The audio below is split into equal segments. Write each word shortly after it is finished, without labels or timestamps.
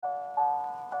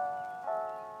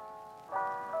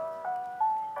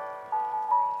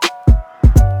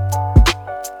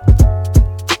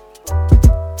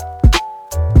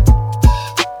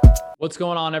What's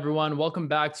going on, everyone? Welcome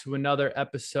back to another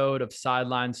episode of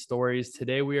Sideline Stories.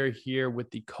 Today, we are here with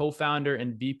the co-founder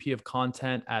and VP of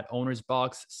content at Owner's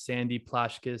Box, Sandy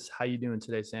Plashkis. How you doing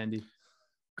today, Sandy?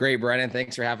 Great, Brennan.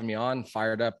 Thanks for having me on.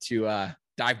 Fired up to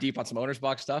dive deep on some Owner's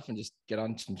Box stuff and just get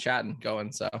on some chatting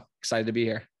going. So excited to be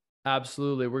here.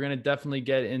 Absolutely. We're going to definitely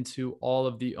get into all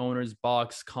of the Owner's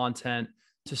Box content.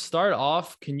 To start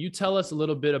off, can you tell us a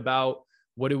little bit about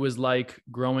what it was like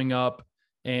growing up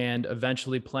and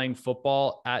eventually playing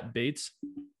football at Bates?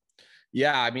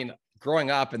 Yeah, I mean, growing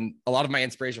up, and a lot of my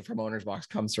inspiration from Owner's Box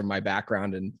comes from my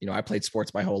background. And, I played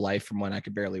sports my whole life from when I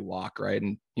could barely walk, right?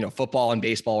 And, football and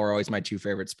baseball were always my two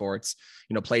favorite sports.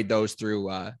 Played those through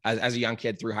as a young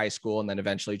kid through high school, and then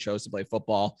eventually chose to play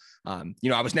football.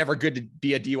 I was never good to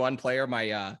be a D1 player.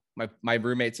 My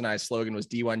roommates and I's slogan was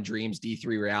D1 dreams,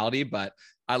 D3 reality, but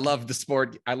I love the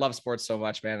sport. I love sports so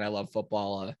much, man. I love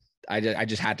football. I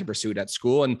just had to pursue it at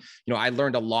school. And, I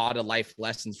learned a lot of life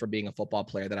lessons from being a football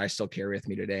player that I still carry with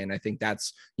me today. And I think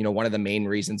that's, one of the main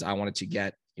reasons I wanted to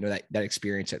get, that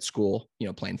experience at school,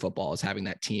 playing football, is having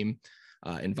that team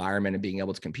environment and being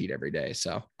able to compete every day.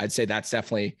 So I'd say that's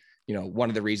definitely, one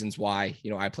of the reasons why,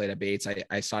 I played at Bates.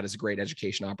 I saw it as a great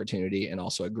education opportunity and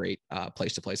also a great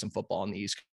place to play some football on the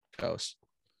East Coast.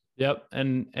 Yep.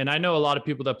 And I know a lot of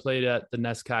people that played at the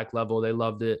NESCAC level, they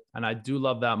loved it. And I do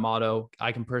love that motto.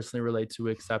 I can personally relate to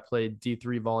it because I played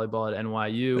D3 volleyball at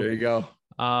NYU. There you go.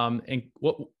 And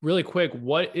really quick,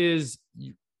 what is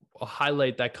a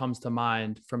highlight that comes to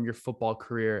mind from your football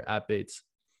career at Bates?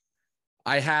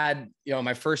 I had,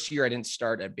 my first year, I didn't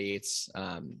start at Bates,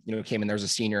 came in, there was a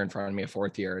senior in front of me, a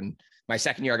fourth year. And my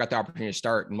second year, I got the opportunity to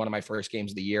start. And one of my first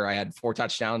games of the year, I had 4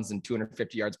 touchdowns and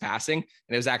 250 yards passing. And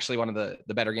it was actually one of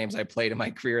the better games I played in my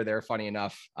career there, funny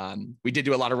enough. We did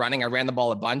do a lot of running. I ran the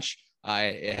ball a bunch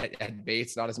at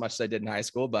Bates, not as much as I did in high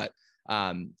school, but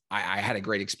I had a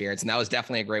great experience. And that was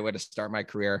definitely a great way to start my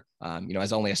career.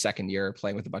 As only a second year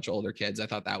playing with a bunch of older kids, I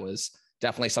thought that was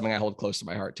definitely something I hold close to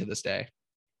my heart to this day.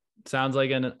 Sounds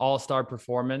like an all-star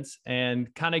performance.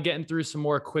 And kind of getting through some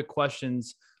more quick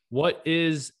questions. What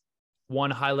is one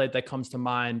highlight that comes to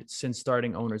mind since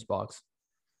starting Owner's Box?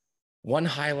 One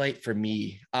highlight for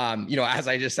me, as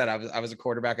I just said, I was a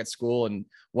quarterback at school, and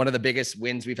one of the biggest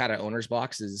wins we've had at Owner's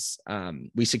Box is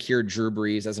we secured Drew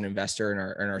Brees as an investor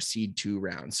in our seed 2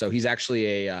 round. So he's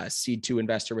actually a seed 2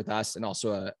 investor with us and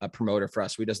also a promoter for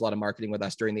us. He does a lot of marketing with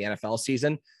us during the NFL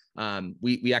season.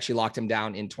 We actually locked him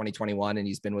down in 2021, and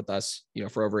he's been with us,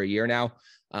 for over a year now.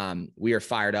 We are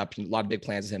fired up. A lot of big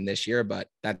plans with him this year, but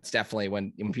that's definitely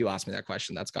when people ask me that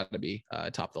question, that's got to be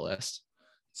top of the list.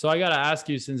 So I got to ask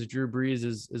you, since Drew Brees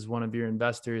is one of your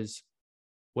investors,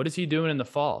 what is he doing in the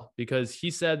fall? Because he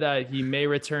said that he may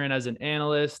return as an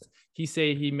analyst. He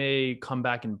say he may come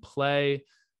back and play.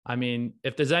 I mean,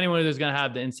 if there's anyone who's going to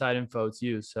have the inside info, it's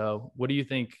you. So what do you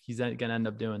think he's going to end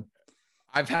up doing?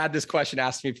 I've had this question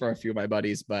asked me from a few of my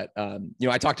buddies, but,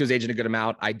 I talked to his agent a good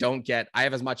amount. I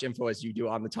have as much info as you do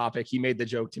on the topic. He made the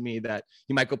joke to me that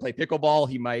he might go play pickleball.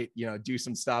 He might, do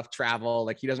some stuff, travel.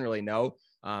 Like, he doesn't really know.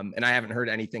 And I haven't heard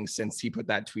anything since he put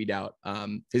that tweet out.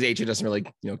 His agent doesn't really,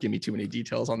 give me too many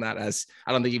details on that, as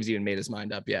I don't think he's even made his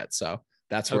mind up yet. So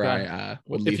that's where I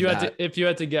would leave that. If you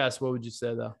had to guess, what would you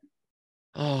say though?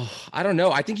 Oh, I don't know.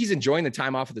 I think he's enjoying the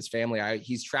time off with his family.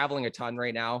 He's traveling a ton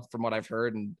right now from what I've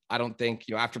heard. And I don't think,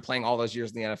 after playing all those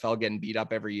years in the NFL, getting beat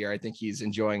up every year, I think he's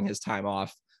enjoying his time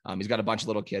off. He's got a bunch of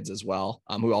little kids as well,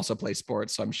 who also play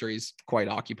sports. So I'm sure he's quite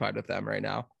occupied with them right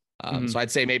now. So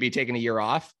I'd say maybe taking a year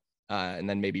off and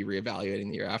then maybe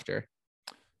reevaluating the year after.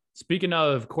 Speaking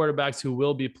of quarterbacks who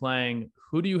will be playing,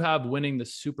 who do you have winning the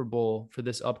Super Bowl for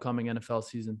this upcoming NFL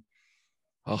season?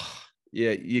 Oh,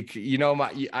 yeah, if you know me,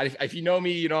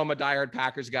 I'm a diehard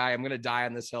Packers guy. I'm going to die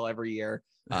on this hill every year.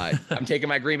 I'm taking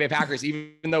my Green Bay Packers,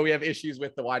 even though we have issues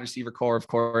with the wide receiver core, of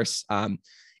course.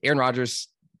 Aaron Rodgers,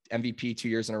 MVP 2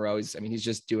 years in a row. He's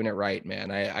just doing it right,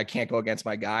 man. I can't go against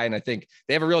my guy. And I think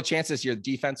they have a real chance this year. The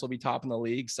defense will be top in the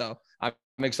league. So I'm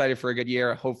excited for a good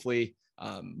year. Hopefully,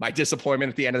 my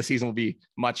disappointment at the end of the season will be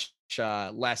much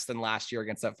less than last year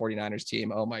against that 49ers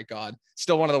team. Oh my God.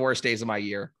 Still one of the worst days of my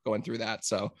year going through that.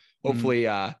 So hopefully,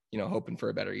 hoping for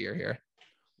a better year here.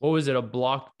 What was it? A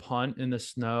blocked punt in the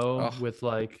snow with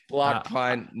blocked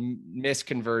punt, missed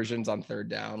conversions on third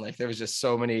down. Like, there was just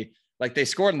so many, like, they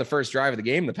scored in the first drive of the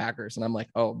game, the Packers. And I'm like,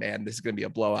 oh man, this is going to be a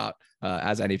blowout,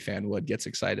 as any fan would, gets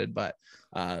excited. But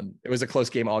it was a close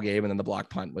game all game. And then the block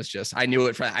punt was just, I knew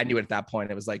it at that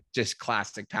point. It was like just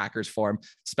classic Packers form,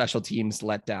 special teams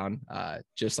let down,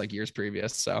 just like years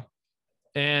previous. So.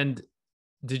 And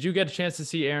did you get a chance to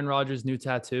see Aaron Rodgers' new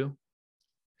tattoo?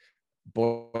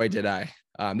 boy, did I.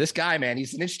 This guy, man,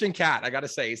 he's an interesting cat. I got to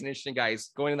say, he's an interesting guy. He's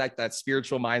going in like that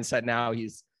spiritual mindset now.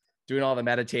 He's doing all the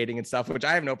meditating and stuff, which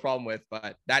I have no problem with.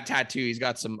 But that tattoo, he's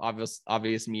got some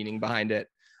obvious meaning behind it.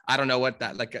 I don't know what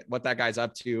that guy's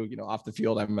up to, off the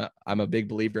field. I'm a big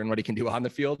believer in what he can do on the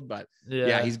field, but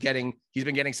yeah, he's been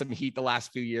getting some heat the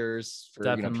last few years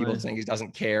for, people saying he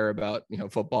doesn't care about,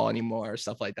 football anymore,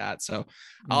 stuff like that. So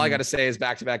all I got to say is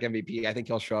back-to-back MVP. I think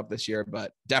he'll show up this year,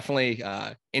 but definitely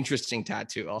interesting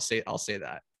tattoo. I'll say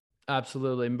that.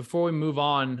 Absolutely. And before we move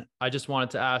on, I just wanted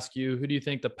to ask you, who do you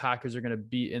think the Packers are going to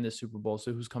beat in the Super Bowl?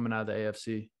 So who's coming out of the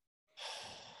AFC?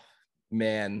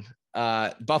 Man,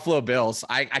 Buffalo Bills.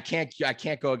 I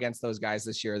can't go against those guys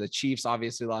this year. The Chiefs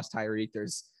obviously lost Tyreek.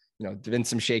 There's been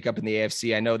some shakeup in the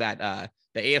AFC. I know that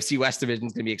the AFC West division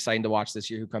is going to be exciting to watch this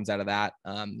year. Who comes out of that?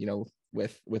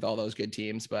 With all those good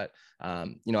teams. But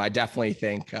I definitely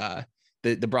think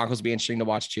the Broncos will be interesting to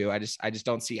watch too. I just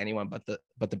don't see anyone but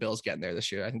the Bills getting there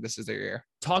this year. I think this is their year.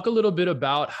 Talk a little bit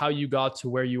about how you got to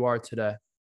where you are today.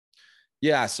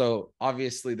 Yeah. So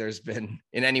obviously there's been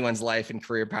in anyone's life and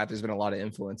career path, there's been a lot of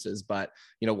influences, but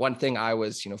one thing I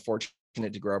was,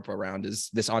 fortunate to grow up around is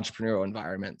this entrepreneurial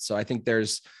environment. So I think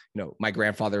there's, my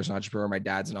grandfather's an entrepreneur, my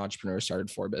dad's an entrepreneur,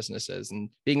 started 4 businesses, and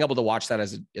being able to watch that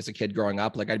as a kid growing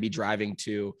up, like I'd be driving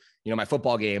to, my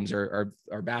football games or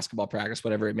basketball practice,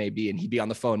 whatever it may be. And he'd be on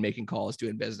the phone, making calls,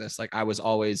 doing business. Like I was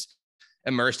always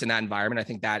immersed in that environment. I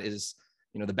think that is,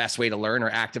 the best way to learn or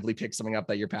actively pick something up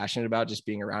that you're passionate about, just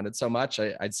being around it so much.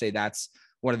 I'd say that's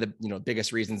one of the,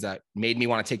 biggest reasons that made me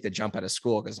want to take the jump out of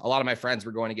school. Cause a lot of my friends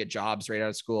were going to get jobs right out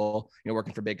of school,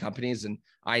 working for big companies. And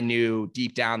I knew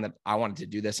deep down that I wanted to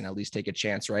do this and at least take a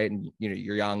chance. Right. And,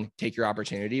 you're young, take your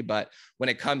opportunity. But when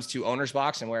it comes to Owner's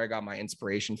Box and where I got my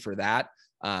inspiration for that,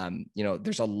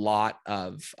 there's a lot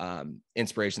of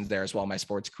inspirations there as well. My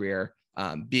sports career,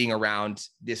 being around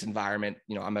this environment,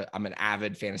 I'm an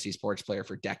avid fantasy sports player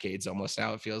for decades, almost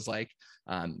now it feels like.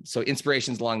 So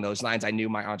inspirations along those lines. I knew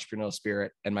my entrepreneurial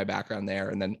spirit and my background there,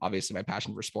 and then obviously my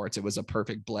passion for sports. It was a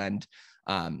perfect blend,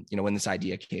 when this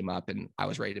idea came up and I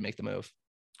was ready to make the move.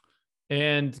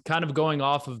 And kind of going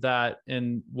off of that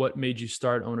and what made you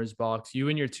start Owner's Box, you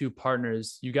and your 2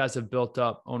 partners, you guys have built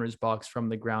up Owner's Box from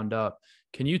the ground up.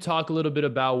 Can you talk a little bit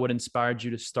about what inspired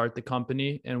you to start the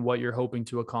company and what you're hoping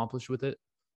to accomplish with it?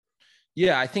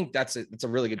 Yeah, I think that's a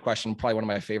really good question. Probably one of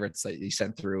my favorites that you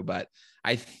sent through, but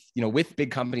with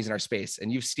big companies in our space, and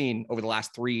you've seen over the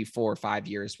last 3, 4, 5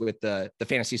 years with the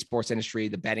fantasy sports industry,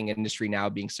 the betting industry now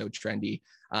being so trendy.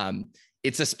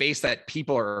 It's a space that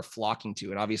people are flocking to,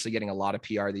 and obviously getting a lot of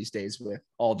PR these days with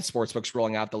all the sports books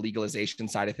rolling out, the legalization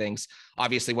side of things.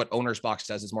 Obviously what Owner's Box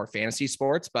does is more fantasy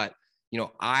sports, but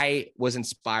I was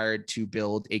inspired to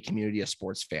build a community of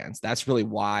sports fans. That's really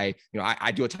why,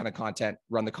 I do a ton of content,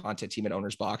 run the content team at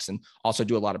Owner's Box, and also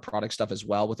do a lot of product stuff as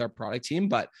well with our product team.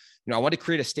 But, I want to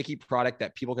create a sticky product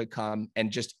that people could come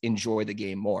and just enjoy the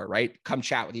game more, right? Come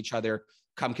chat with each other,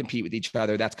 come compete with each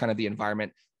other. That's kind of the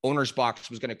environment Owner's Box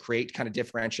was going to kind of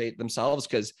differentiate themselves,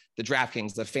 because the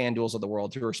DraftKings, the FanDuels of the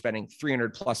world, who are spending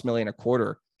 $300+ million a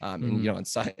quarter,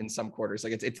 in some quarters,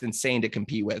 like it's insane to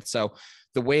compete with. So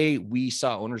the way we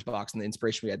saw Owner's Box and the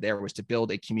inspiration we had there was to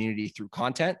build a community through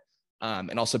content,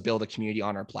 and also build a community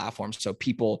on our platform. So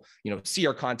people, see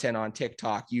our content on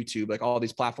TikTok, YouTube, like all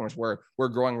these platforms where we're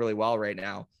growing really well right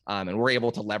now. And we're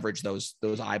able to leverage those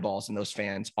eyeballs and those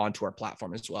fans onto our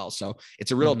platform as well. So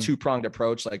it's a real 2-pronged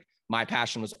approach. Like my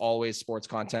passion was always sports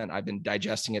content. I've been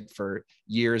digesting it for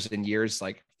years and years,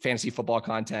 like fantasy football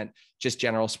content, just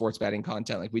general sports betting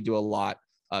content. Like we do a lot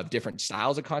of different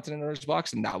styles of content in Owner's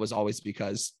Box. And that was always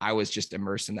because I was just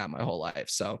immersed in that my whole life.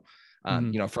 So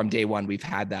from day one, we've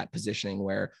had that positioning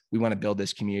where we want to build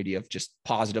this community of just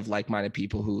positive, like-minded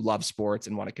people who love sports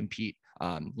and want to compete,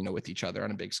 with each other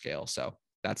on a big scale. So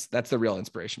that's the real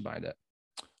inspiration behind it.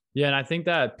 Yeah. And I think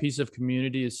that piece of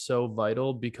community is so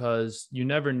vital, because you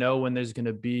never know when there's going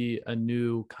to be a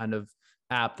new kind of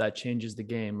app that changes the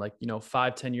game. Like,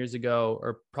 5-10 years ago,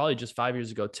 or probably just 5 years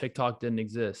ago, TikTok didn't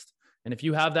exist. And if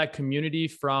you have that community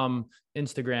from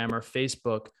Instagram or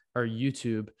Facebook or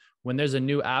YouTube, when there's a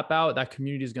new app out, that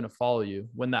community is going to follow you.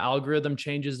 When the algorithm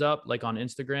changes up, like on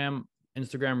Instagram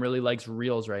really likes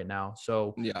Reels right now.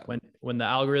 So yeah, when the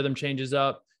algorithm changes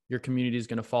up, your community is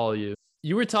going to follow you.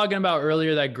 You were talking about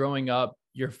earlier that growing up,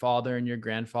 your father and your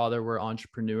grandfather were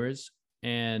entrepreneurs.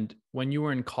 And when you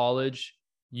were in college,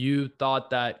 you thought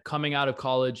that coming out of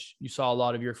college, you saw a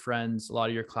lot of your friends, a lot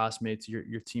of your classmates,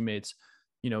 your teammates,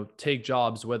 take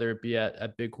jobs, whether it be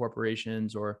at big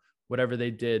corporations or whatever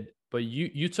they did. But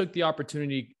you took the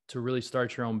opportunity to really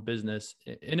start your own business.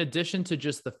 In addition to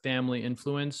just the family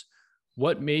influence,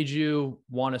 What made you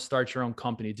want to start your own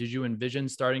company? Did you envision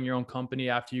starting your own company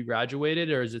after you graduated,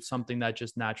 or is it something that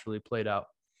just naturally played out?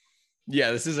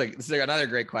 Yeah, this is another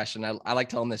great question. I like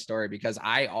telling this story because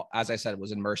as I said,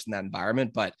 was immersed in that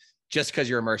environment, but just because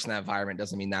you're immersed in that environment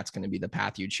doesn't mean that's going to be the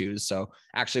path you choose. So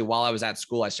actually, while I was at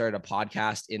school, I started a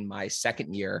podcast in my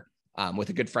second year with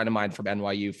a good friend of mine from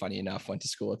NYU. Funny enough, went to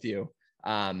school with you.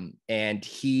 And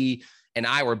he and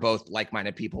I were both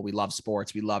like-minded people. We love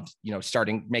sports. We loved,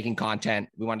 making content.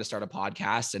 We wanted to start a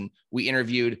podcast, and we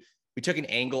took an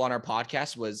angle on our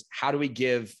podcast was how do we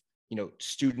give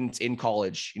students in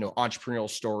college, entrepreneurial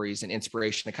stories and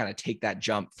inspiration to kind of take that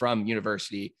jump from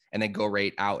university and then go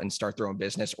right out and start their own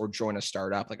business or join a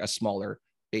startup, like a smaller,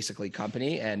 basically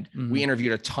company. And we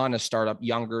interviewed a ton of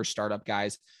younger startup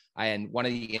guys. And one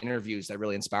of the interviews that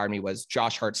really inspired me was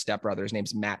Josh Hart's stepbrother. His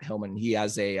name's Matt Hillman. He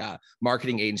has a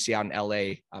marketing agency out in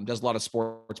LA, does a lot of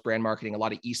sports brand marketing, a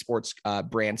lot of esports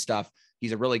brand stuff.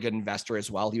 He's a really good investor as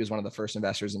well. He was one of the first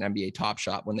investors in NBA Top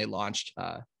Shot when they launched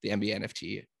the NBA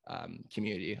NFT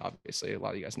community. Obviously, a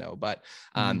lot of you guys know, but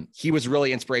he was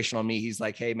really inspirational to me. He's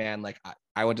like, hey man, like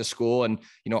I went to school and,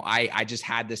 I just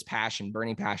had this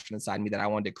burning passion inside me that I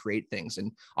wanted to create things.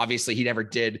 And obviously he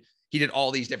did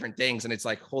all these different things. And it's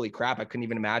like, holy crap, I couldn't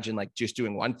even imagine like just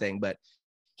doing one thing, but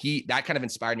that kind of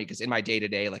inspired me because in my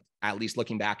day-to-day, like at least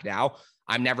looking back now,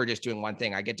 I'm never just doing one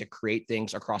thing. I get to create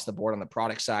things across the board on the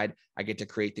product side. I get to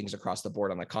create things across the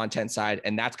board on the content side.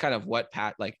 And that's kind of what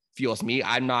fuels me.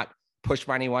 I'm not pushed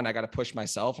by anyone. I got to push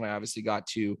myself. And I obviously got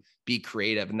to be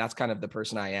creative. And that's kind of the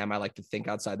person I am. I like to think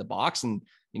outside the box and,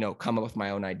 come up with my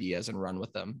own ideas and run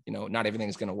with them. Not everything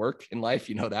is going to work in life.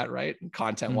 You know that, right? And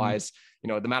content wise,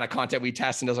 the amount of content we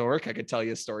test and doesn't work, I could tell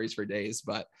you stories for days,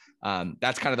 but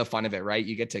that's kind of the fun of it, right?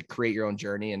 You get to create your own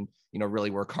journey and, really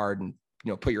work hard and,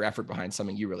 put your effort behind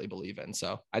something you really believe in.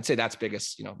 So I'd say that's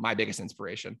my biggest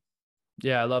inspiration.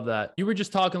 Yeah, I love that. You were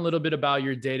just talking a little bit about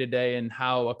your day-to-day and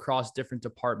how across different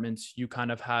departments, you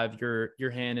kind of have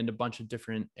your hand in a bunch of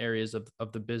different areas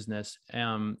of the business.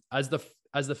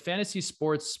 As the fantasy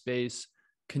sports space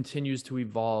continues to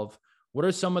evolve, what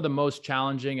are some of the most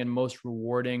challenging and most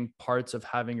rewarding parts of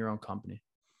having your own company?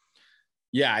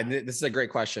 Yeah, this is a great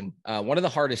question. One of the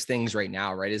hardest things right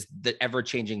now, right, is the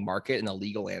ever-changing market and the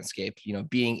legal landscape,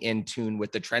 being in tune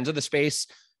with the trends of the space.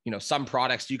 Some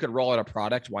products, you could roll out a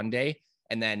product one day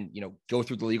and then, go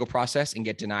through the legal process and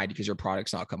get denied because your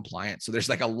product's not compliant. So there's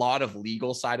like a lot of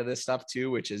legal side of this stuff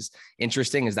too, which is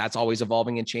interesting as that's always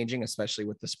evolving and changing, especially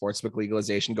with the sportsbook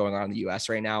legalization going on in the US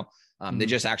right now. They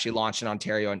just actually launched in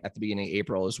Ontario at the beginning of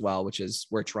April as well, which is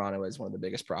where Toronto is one of the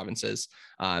biggest provinces.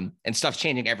 And stuff's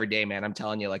changing every day, man. I'm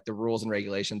telling you, like the rules and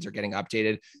regulations are getting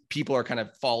updated. People are kind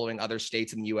of following other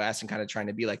states in the US and kind of trying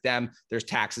to be like them. There's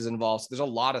taxes involved. So there's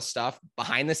a lot of stuff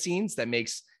behind the scenes that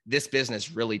makes this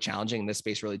business really challenging, this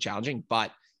space really challenging,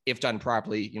 but if done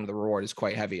properly, the reward is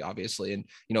quite heavy, obviously. And,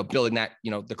 building that,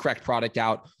 the correct product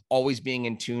out, always being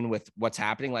in tune with what's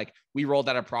happening. Like we rolled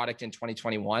out a product in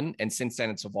 2021. And since then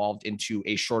it's evolved into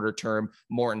a shorter term,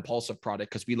 more impulsive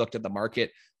product. Cause we looked at the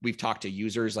market, we've talked to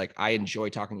users. Like I enjoy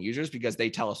talking to users because they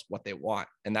tell us what they want.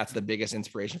 And that's the biggest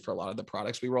inspiration for a lot of the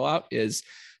products we roll out is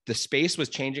the space was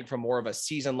changing from more of a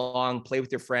season long play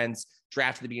with your friends,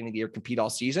 draft at the beginning of the year, compete all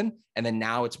season. And then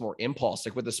now it's more impulse,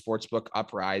 like with the sportsbook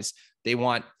uprise, they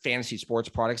want fantasy sports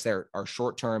products that are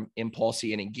short-term,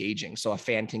 impulsy, and engaging. So a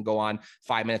fan can go on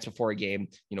 5 minutes before a game,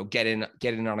 get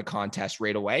in on a contest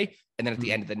right away. And then at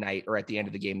the end of the night or at the end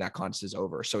of the game, that contest is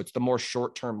over. So it's the more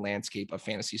short-term landscape of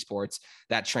fantasy sports.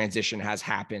 That transition has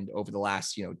happened over the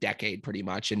last, decade pretty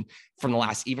much. And from the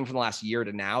last year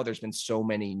to now, there's been so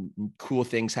many cool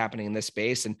things happening in this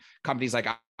space. And companies like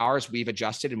ours, we've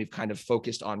adjusted and we've kind of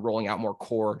focused on rolling out more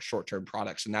core short-term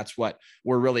products. And that's what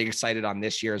we're really excited on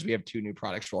this year is we have 2 new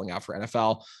products rolling out for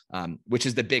NFL, which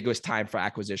is the biggest time for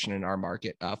acquisition in our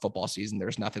market, football season.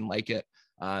 There's nothing like it.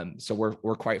 So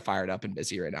we're quite fired up and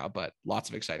busy right now, but lots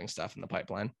of exciting stuff in the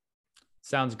pipeline.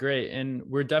 Sounds great. And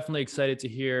we're definitely excited to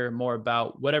hear more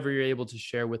about whatever you're able to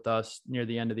share with us near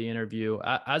the end of the interview.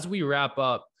 As we wrap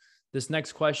up this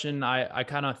next question, I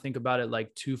kind of think about it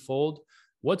like twofold.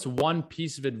 What's one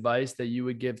piece of advice that you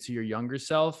would give to your younger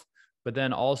self? But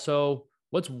then also,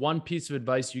 what's one piece of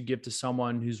advice you give to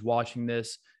someone who's watching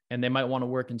this and they might want to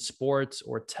work in sports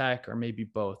or tech or maybe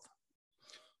both?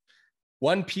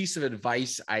 One piece of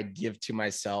advice I'd give to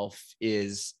myself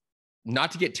is not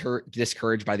to get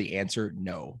discouraged by the answer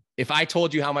no. If I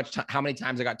told you how many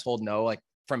times I got told no, like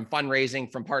from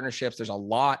fundraising, from partnerships, there's a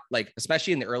lot, like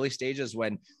especially in the early stages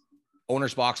when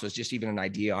Owner's Box was just even an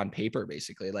idea on paper,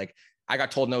 basically. Like I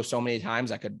got told no so many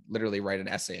times I could literally write an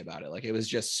essay about it. Like it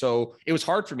was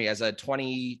hard for me as a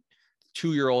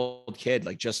 2-year-old kid,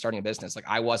 like just starting a business. Like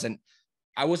I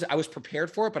was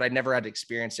prepared for it, but I never had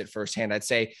experienced it firsthand. I'd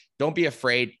say, don't be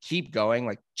afraid, keep going.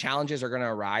 Like challenges are going to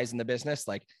arise in the business.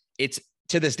 Like it's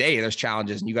to this day, there's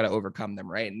challenges and you got to overcome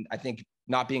them. Right. And I think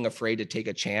not being afraid to take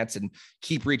a chance and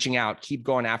keep reaching out, keep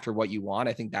going after what you want.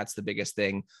 I think that's the biggest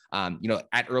thing,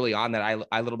 at early on that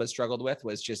I a little bit struggled with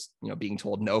was just, being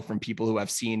told no from people who have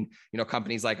seen,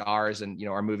 companies like ours and,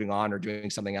 are moving on or doing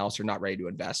something else or not ready to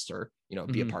invest or,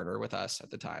 be a partner with us at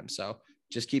the time. So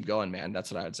just keep going, man.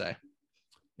 That's what I would say.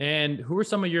 And who are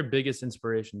some of your biggest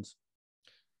inspirations?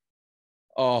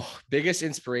 Oh, biggest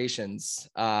inspirations.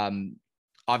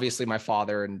 Obviously my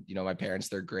father and, my parents,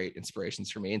 they're great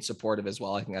inspirations for me and supportive as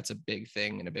well. I think that's a big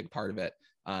thing and a big part of it.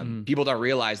 People don't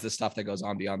realize the stuff that goes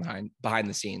on behind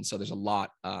the scenes. So there's a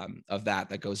lot of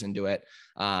that goes into it.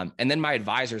 And then my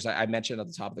advisors, I mentioned at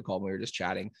the top of the call when we were just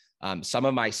chatting, some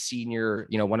of my senior,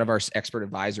 one of our expert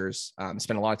advisors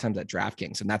spent a lot of times at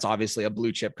DraftKings, and that's obviously a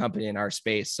blue chip company in our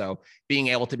space. So being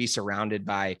able to be surrounded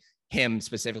by him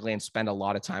specifically and spend a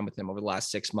lot of time with him over the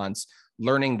last 6 months,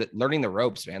 learning the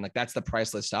ropes, man. Like that's the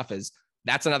priceless stuff.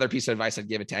 That's another piece of advice I'd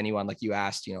give it to anyone. Like you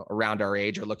asked, around our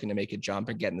age or looking to make a jump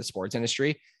and get in the sports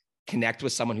industry, connect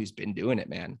with someone who's been doing it,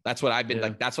 man. That's what I've been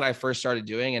like. That's what I first started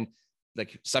doing. And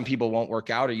like some people won't work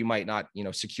out or you might not,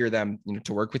 secure them,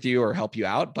 to work with you or help you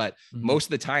out. But most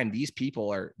of the time, these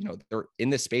people are, they're in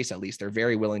this space, at least they're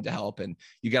very willing to help. And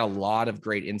you get a lot of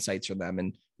great insights from them.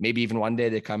 And maybe even one day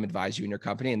they come advise you in your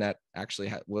company. And that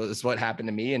actually was what happened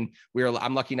to me. And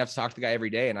I'm lucky enough to talk to the guy every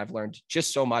day. And I've learned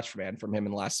just so much, man, from him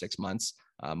in the last 6 months,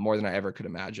 more than I ever could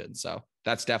imagine. So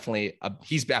that's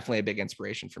he's definitely a big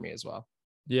inspiration for me as well.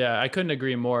 Yeah, I couldn't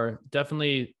agree more.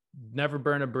 Definitely never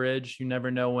burn a bridge. You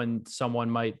never know when someone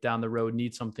might down the road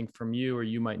need something from you, or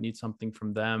you might need something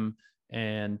from them,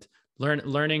 and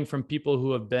learning from people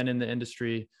who have been in the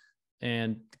industry.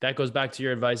 And that goes back to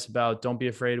your advice about don't be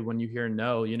afraid when you hear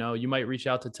no. You might reach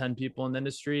out to 10 people in the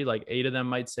industry, like 8 of them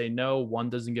might say no, 1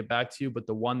 doesn't get back to you, but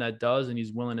the one that does, and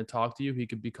he's willing to talk to you, he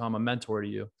could become a mentor to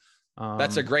you.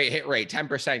 That's a great hit rate.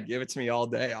 10%. Give it to me all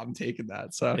day. I'm taking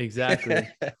that. So exactly.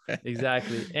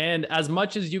 And as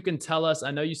much as you can tell us, I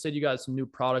know you said you got some new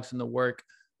products in the work.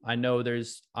 I know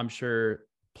I'm sure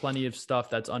plenty of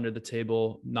stuff that's under the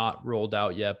table, not rolled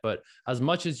out yet, but as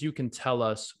much as you can tell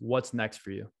us, what's next for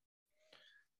you?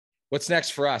 What's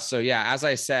next for us? So yeah, as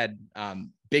I said,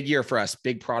 big year for us,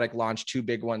 big product launch, 2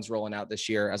 big ones rolling out this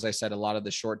year. As I said, a lot of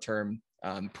the short-term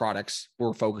products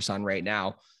we're focused on right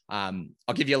now.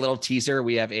 I'll give you a little teaser.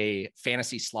 We have a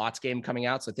fantasy slots game coming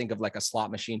out. So think of like a slot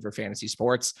machine for fantasy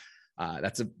sports.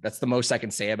 That's the most I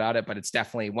can say about it, but it's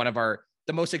definitely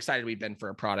the most excited we've been for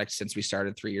a product since we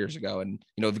started 3 years ago. And,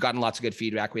 we've gotten lots of good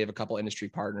feedback. We have a couple industry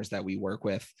partners that we work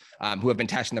with who have been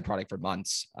testing the product for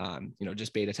months,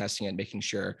 just beta testing it and making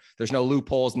sure there's no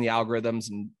loopholes in the algorithms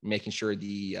and making sure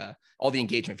all the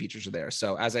engagement features are there.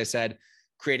 So as I said,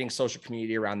 creating social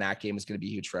community around that game is going to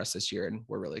be huge for us this year. And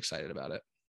we're really excited about it.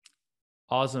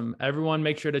 Awesome. Everyone,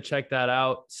 make sure to check that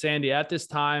out. Sandy, at this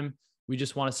time, we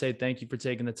just want to say thank you for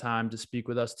taking the time to speak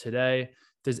with us today.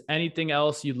 If there's anything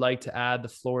else you'd like to add, the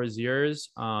floor is yours.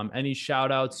 Any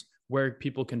shout outs where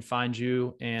people can find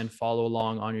you and follow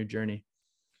along on your journey?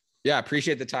 Yeah,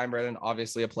 appreciate the time, Brendan.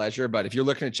 Obviously a pleasure. But if you're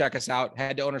looking to check us out,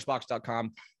 head to ownersbox.com.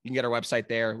 You can get our website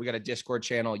there. We got a Discord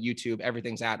channel, YouTube,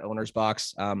 everything's at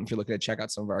OwnersBox. If you're looking to check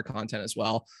out some of our content as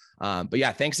well. But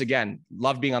yeah, thanks again.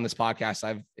 Love being on this podcast.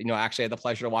 I've, actually had the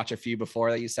pleasure to watch a few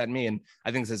before that you sent me. And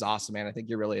I think this is awesome, man. I think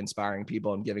you're really inspiring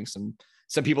people and giving some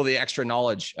people the extra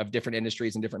knowledge of different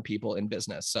industries and different people in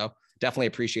business. So definitely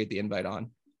appreciate the invite on.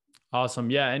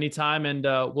 Awesome. Yeah, anytime. And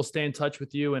we'll stay in touch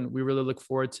with you. And we really look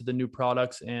forward to the new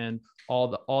products and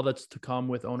all that's to come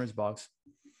with OwnersBox.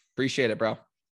 Appreciate it, bro.